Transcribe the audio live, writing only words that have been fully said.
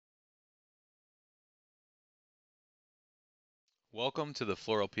Welcome to the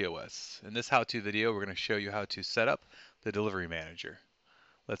Floral POS. In this how-to video, we're going to show you how to set up the delivery manager.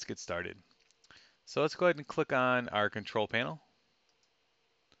 Let's get started. So let's go ahead and click on our control panel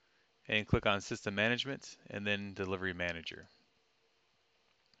and click on System Management and then Delivery Manager.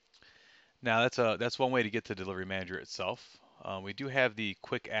 Now that's one way to get to Delivery Manager itself. We do have the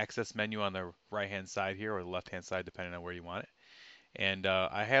quick access menu on the right-hand side here or the left-hand side depending on where you want it. And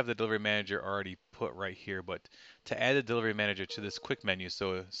I have the delivery manager already put right here, but to add the delivery manager to this quick menu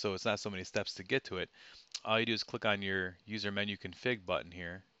so it's not so many steps to get to it, all you do is click on your user menu config button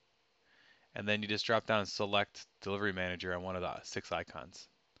here, and then you just drop down and select delivery manager on one of the 6 icons.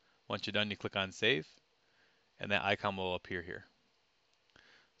 Once you're done, you click on save, and that icon will appear here.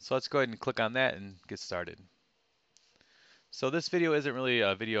 So let's go ahead and click on that and get started. So this video isn't really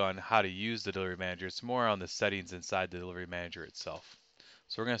a video on how to use the delivery manager, it's more on the settings inside the delivery manager itself.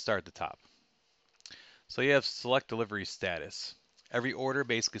 So we're going to start at the top. So you have select delivery status. Every order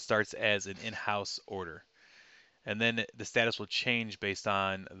basically starts as an in-house order. And then the status will change based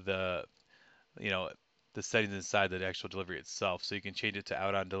on you know, the settings inside the actual delivery itself. So you can change it to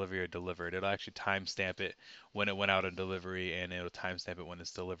out on delivery or delivered. It'll actually timestamp it when it went out on delivery, and it'll timestamp it when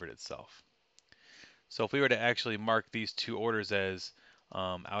it's delivered itself. So if we were to actually mark these two orders as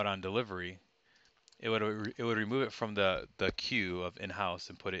out on delivery, it would remove it from the queue of in-house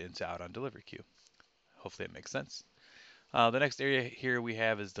and put it into out on delivery queue. Hopefully it makes sense. The next area here we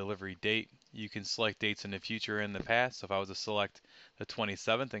have is delivery date. You can select dates in the future and in the past. So if I was to select the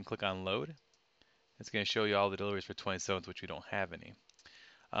 27th and click on load, it's going to show you all the deliveries for 27th, which we don't have any.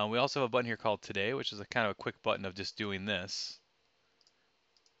 We also have a button here called today, which is a kind of a quick button of just doing this.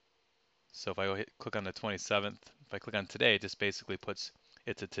 So if I click on the 27th, if I click on today, it just basically puts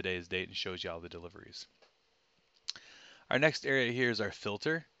it to today's date and shows you all the deliveries. Our next area here is our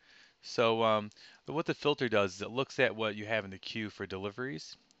filter. So what the filter does is it looks at what you have in the queue for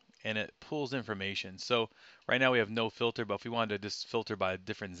deliveries and it pulls information. So right now we have no filter, but if we wanted to just filter by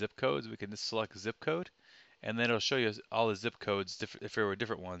different zip codes, we can just select zip code and then it'll show you all the zip codes if there were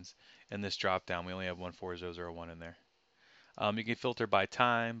different ones in this drop down. We only have 14001 in there. You can filter by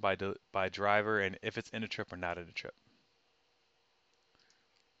time, by driver, and if it's in a trip or not in a trip.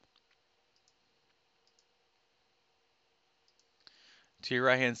 To your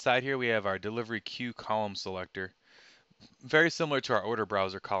right hand side here, we have our delivery queue column selector. Very similar to our order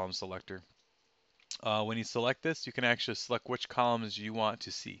browser column selector. When you select this, you can actually select which columns you want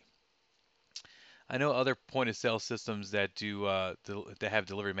to see. I know other point of sale systems that that have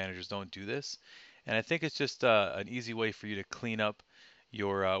delivery managers don't do this, and I think it's just an easy way for you to clean up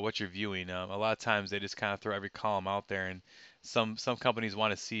your what you're viewing. A lot of times they just kind of throw every column out there, and some companies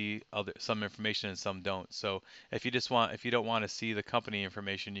want to see some information and some don't. So if you don't want to see the company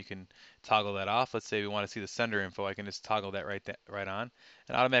information, you can toggle that off. Let's say we want to see the sender info, I can just toggle that right on,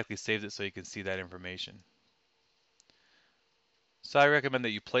 and automatically saves it so you can see that information. So I recommend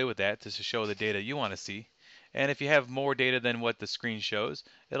that you play with that just to show the data you want to see. And if you have more data than what the screen shows,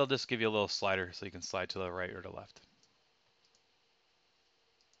 it'll just give you a little slider so you can slide to the right or the left.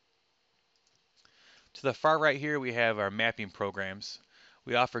 To the far right here, we have our mapping programs.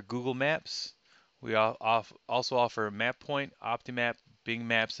 We offer Google Maps. We also offer MapPoint, Optimap, Bing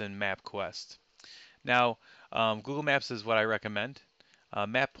Maps, and MapQuest. Now, Google Maps is what I recommend.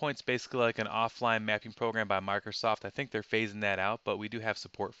 MapPoint's basically like an offline mapping program by Microsoft. I think they're phasing that out, but we do have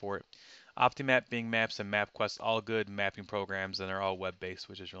support for it. Optimap, Bing Maps, and MapQuest, all good mapping programs, and they're all web-based,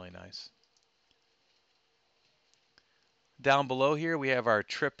 which is really nice. Down below here, we have our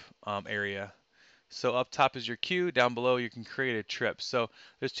trip area. So up top is your queue. Down below, you can create a trip. So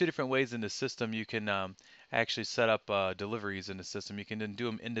there's two different ways in the system you can actually set up deliveries in the system. You can then do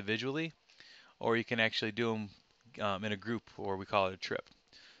them individually, or you can actually do them in a group, or we call it a trip.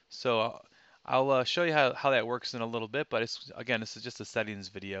 So I'll show you how that works in a little bit, but again, this is just a settings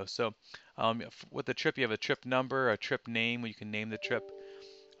video. So with the trip, you have a trip number, a trip name, you can name the trip.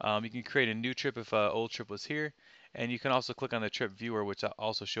 You can create a new trip if an old trip was here, and you can also click on the trip viewer, which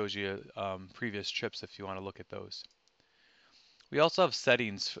also shows you previous trips if you want to look at those. We also have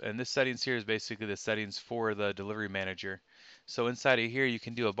settings, and this settings here is basically the settings for the delivery manager. So inside of here, you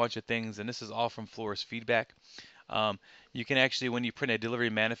can do a bunch of things, and this is all from Flora's feedback. You can actually, when you print a delivery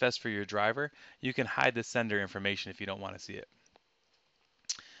manifest for your driver, you can hide the sender information if you don't want to see it.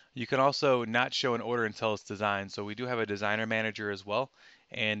 You can also not show an order until it's designed. So we do have a designer manager as well.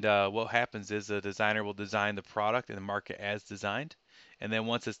 And what happens is the designer will design the product and mark it as designed. And then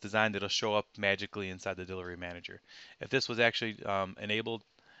once it's designed, it'll show up magically inside the delivery manager. If this was actually enabled,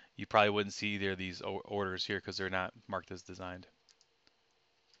 you probably wouldn't see either of these orders here because they're not marked as designed.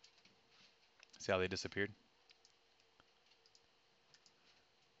 See how they disappeared?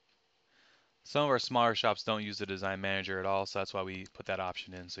 Some of our smaller shops don't use the design manager at all, so that's why we put that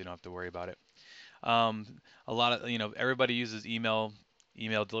option in, so you don't have to worry about it. Um, a lot of, everybody uses email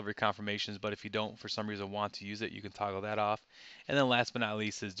delivery confirmations, but if you don't for some reason want to use it, you can toggle that off. And then last but not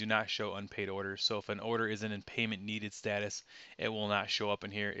least is do not show unpaid orders. So if an order isn't in payment needed status, it will not show up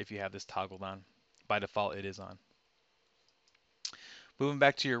in here if you have this toggled on. By default, it is on. Moving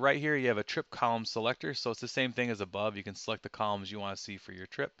back to your right here, you have a trip column selector. So it's the same thing as above. You can select the columns you want to see for your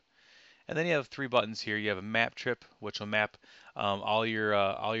trip. And then you have three buttons here. You have a map trip, which will map all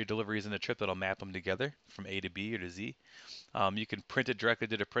your deliveries in the trip. That'll map them together from A to B or to Z. You can print it directly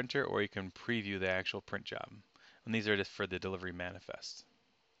to the printer, or you can preview the actual print job. And these are just for the delivery manifest.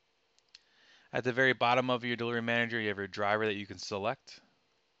 At the very bottom of your delivery manager, you have your driver that you can select.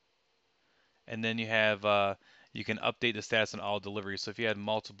 And then you can update the status on all deliveries. So if you had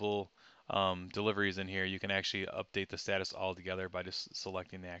multiple deliveries in here, you can actually update the status all together by just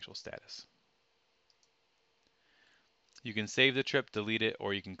selecting the actual status. You can save the trip, delete it,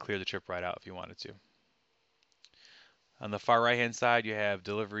 or you can clear the trip right out if you wanted to. On the far right hand side, you have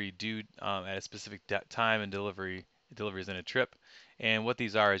delivery due at a specific time and deliveries in a trip. And what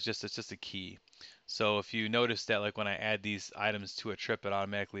these are is it's just a key. So if you notice that like when I add these items to a trip, it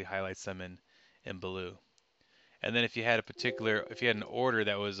automatically highlights them in blue. And then if you had an order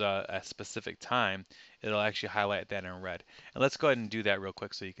that was a specific time, it'll actually highlight that in red. And let's go ahead and do that real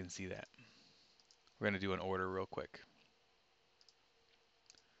quick so you can see that. We're going to do an order real quick.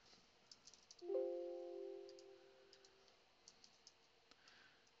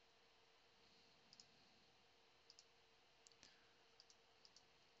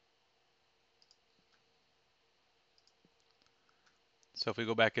 So if we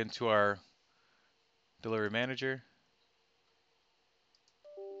go back into our delivery manager,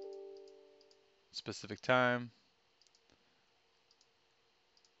 specific time.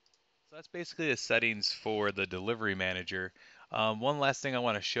 So that's basically the settings for the delivery manager. One last thing I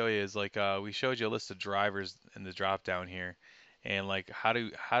want to show you is like we showed you a list of drivers in the drop down here, and like how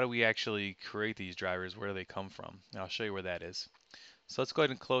do we actually create these drivers? Where do they come from? And I'll show you where that is. So let's go ahead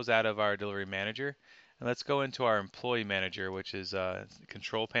and close out of our delivery manager, and let's go into our employee manager, which is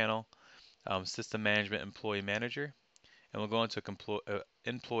control panel, system management employee manager, and we'll go into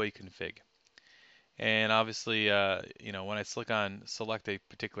employee config. And obviously, when I select a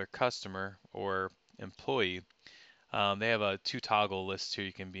particular customer or employee, they have a two toggle list here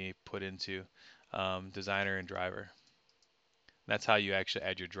you can be put into designer and driver. That's how you actually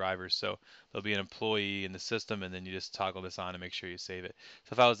add your drivers. So there'll be an employee in the system, and then you just toggle this on and make sure you save it.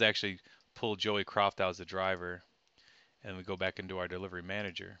 So if I was to actually pull Joey Croft out as a driver, and we go back into our delivery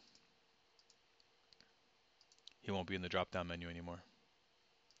manager, he won't be in the drop-down menu anymore.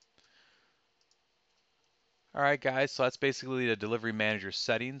 All right, guys, so that's basically the delivery manager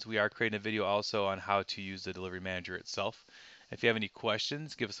settings. We are creating a video also on how to use the delivery manager itself. If you have any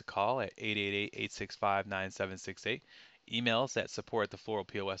questions, give us a call at 888-865-9768. Email us at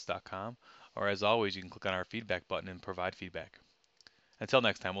support@thefloralpos.com. Or as always, you can click on our feedback button and provide feedback. Until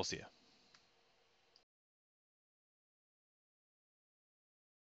next time, we'll see you.